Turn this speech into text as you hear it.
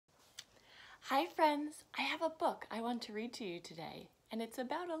Hi friends, I have a book I want to read to you today, and it's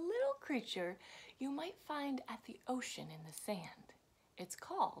about a little creature you might find at the ocean in the sand. It's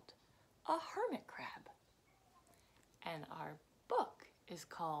called a hermit crab. And our book is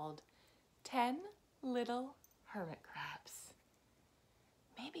called 10 Little Hermit Crabs.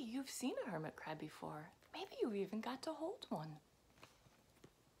 Maybe you've seen a hermit crab before. Maybe you even got to hold one.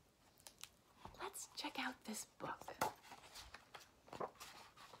 Let's check out this book.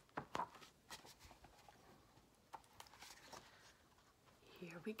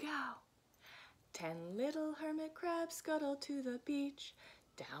 Here we go. 10 little hermit crabs scuttle to the beach.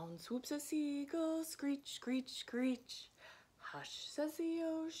 Down swoops a seagull, screech, screech, screech. Hush, says the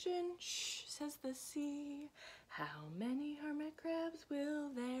ocean, shh, says the sea. How many hermit crabs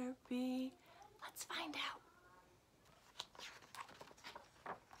will there be? Let's find out.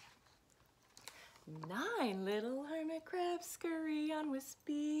 9 little hermit crabs scurry on with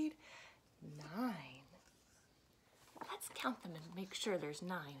speed. 9. Let's count them and make sure there's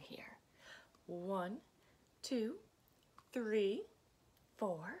 9 here. 1, 2, 3,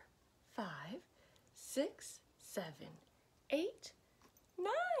 4, 5, 6, 7, 8,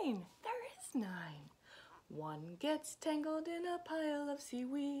 9. There is 9. One gets tangled in a pile of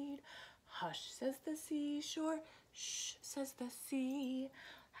seaweed. Hush, says the seashore. Shh, says the sea.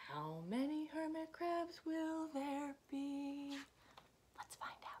 How many hermit crabs will there be? Let's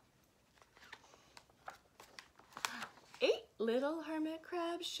find out. 8 little hermit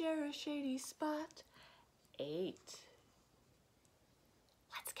crabs share a shady spot. 8.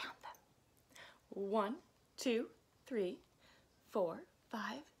 Let's count them. 1, 2, 3, 4, 5,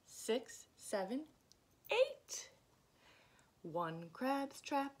 6, 7, 8. One crab's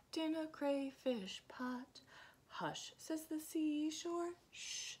trapped in a crayfish pot. Hush, says the seashore.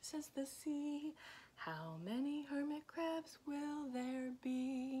 Shh, says the sea. How many hermit crabs will there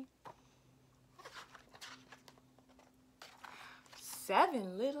be?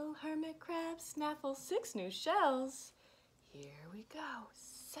 7 little hermit crabs snaffle 6 new shells. Here we go.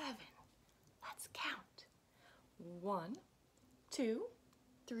 7. Let's count. 1, 2,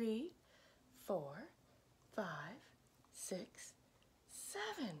 3, 4, 5, 6,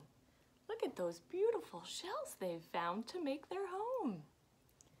 7. Look at those beautiful shells they've found to make their home.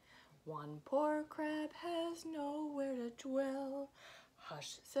 One poor crab has nowhere to dwell.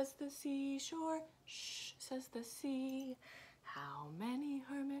 Hush, says the seashore. Shh, says the sea. How many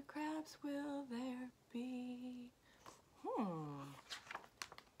hermit crabs will there be?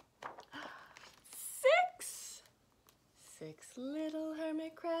 6. 6 little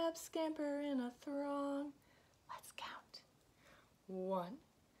hermit crabs scamper in a throng. Let's count. 1,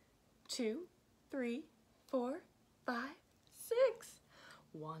 2, 3, 4, 5, 6.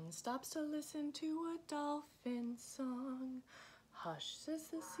 One stops to listen to a dolphin song. Hush, says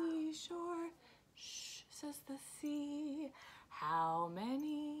the seashore. Shh, says the sea. How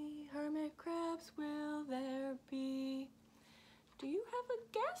many hermit crabs will there be? Do you have a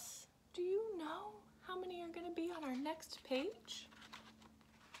guess? Do you know how many are going to be on our next page?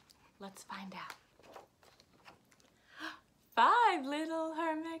 Let's find out. 5 little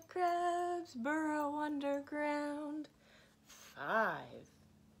hermit crabs burrow underground. 5.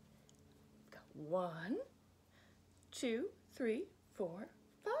 Got 1, 2, 3, 4,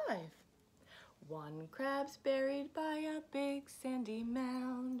 5. One crab's buried by a big sandy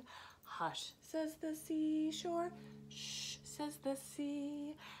mound. Hush, says the seashore. Shh, says the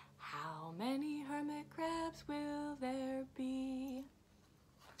sea. How many hermit crabs will there be?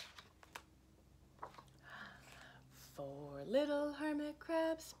 4 little hermit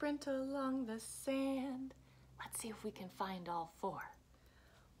crabs sprint along the sand. Let's see if we can find all 4.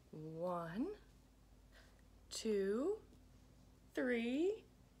 1, 2, 3,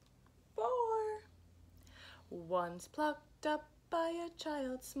 4. One's plucked up by a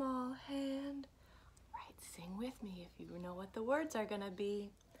child's small hand. Right, sing with me if you know what the words are gonna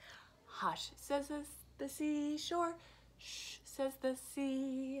be. Hush, says the seashore. Shh, says the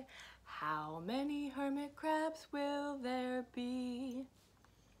sea. How many hermit crabs will there be?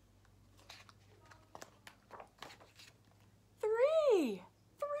 3.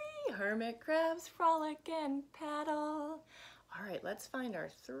 3 hermit crabs frolic and paddle. All right, let's find our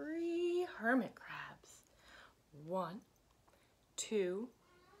 3 hermit crabs. 1, 2,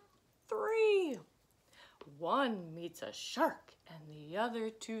 3. One meets a shark and the other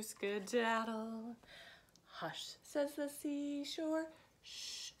 2 skedaddle. Hush, says the seashore.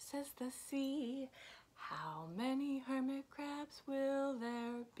 Shh, says the sea. How many hermit crabs will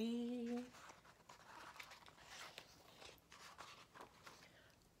there be?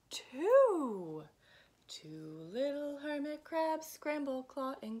 2. Two little hermit crabs scramble,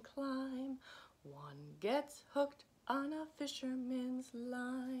 claw, and climb. One gets hooked on a fisherman's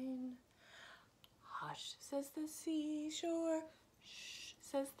line. Hush, says the seashore, shh,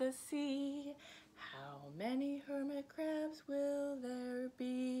 says the sea. How many hermit crabs will there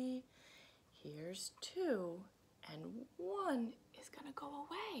be? Here's two, and one is gonna go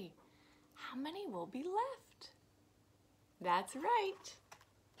away. How many will be left? That's right.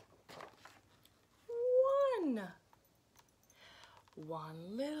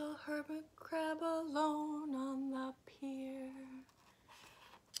 One little hermit crab alone on the pier.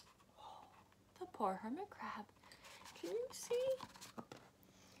 Oh, the poor hermit crab. Can you see?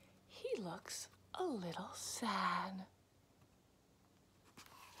 He looks a little sad.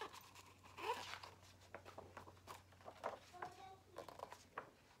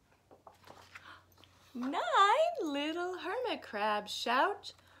 Nine little hermit crabs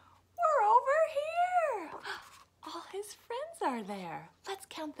shout, "We're over here!" All his friends are there. Let's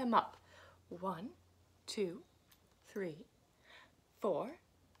count them up. 1, 2, 3, 4,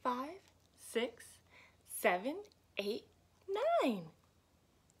 5, 6, 7, 8, 9.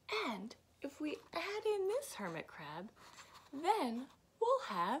 And if we add in this hermit crab, then we'll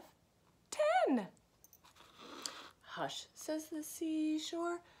have 10. Hush, says the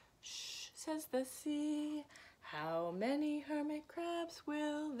seashore. Shh, says the sea. How many hermit crabs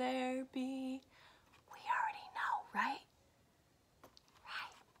will there be? We already know, right?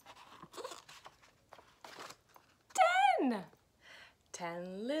 Right. 10!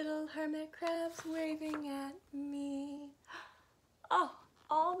 10 little hermit crabs waving at me. Oh,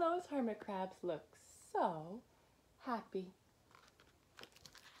 all those hermit crabs look so happy.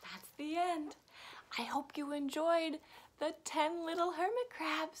 That's the end. I hope you enjoyed the 10 little hermit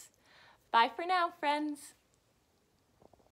crabs. Bye for now, friends.